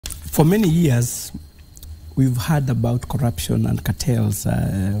For many years, we've heard about corruption and cartels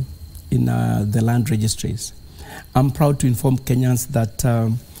in the land registries. I'm proud to inform Kenyans that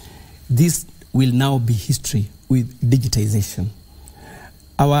this will now be history with digitization.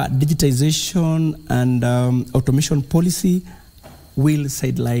 Our digitization and automation policy will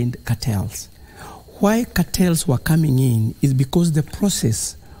sideline cartels. Why cartels were coming in is because the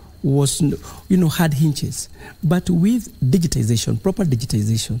process was, had hinges. But with digitization, proper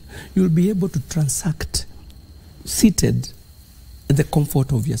digitization, you'll be able to transact seated at the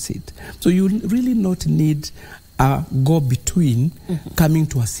comfort of your seat. So you really not need a go-between coming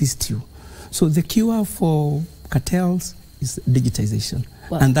to assist you. So the cure for cartels is digitization.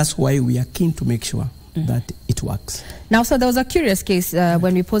 Well, and that's why we are keen to make sure that it works. Now, so there was a curious case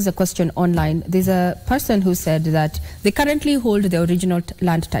when we posed the question online. There's a person who said that they currently hold the original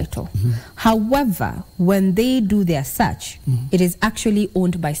land title. However, when they do their search, it is actually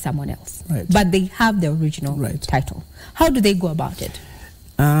owned by someone else. Right. But they have the original title. How do they go about it?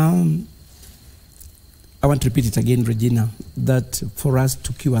 I want to repeat it again, Regina, that for us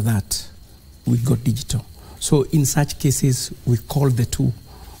to cure that, we got digital. So in such cases, we call the two.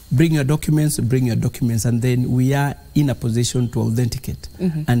 Bring your documents, and then we are in a position to authenticate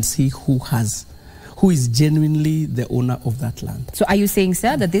and see who is genuinely the owner of that land. So are you saying,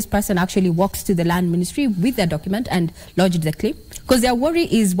 sir, that this person actually walks to the land ministry with their document and lodged the claim? Because their worry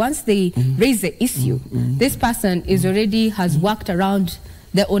is once they raise the issue, this person is already has worked around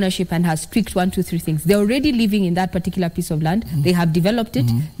the ownership and has tweaked 1, 2, 3 things. They're already living in that particular piece of land. They have developed it.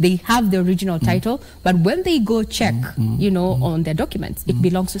 They have the original title. But when they go check, on their documents, it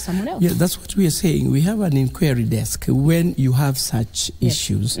belongs to someone else. Yeah, that's what we are saying. We have an inquiry desk. When you have such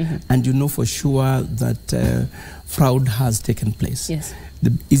issues and you know for sure that fraud has taken place,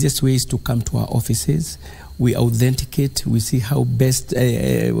 the easiest way is to come to our offices. We authenticate, we see how best,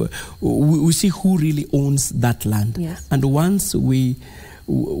 we see who really owns that land. And once we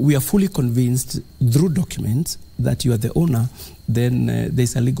are fully convinced through documents that you are the owner, then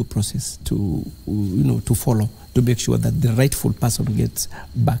there's a legal process to follow to make sure that the rightful person gets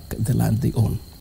back the land they own.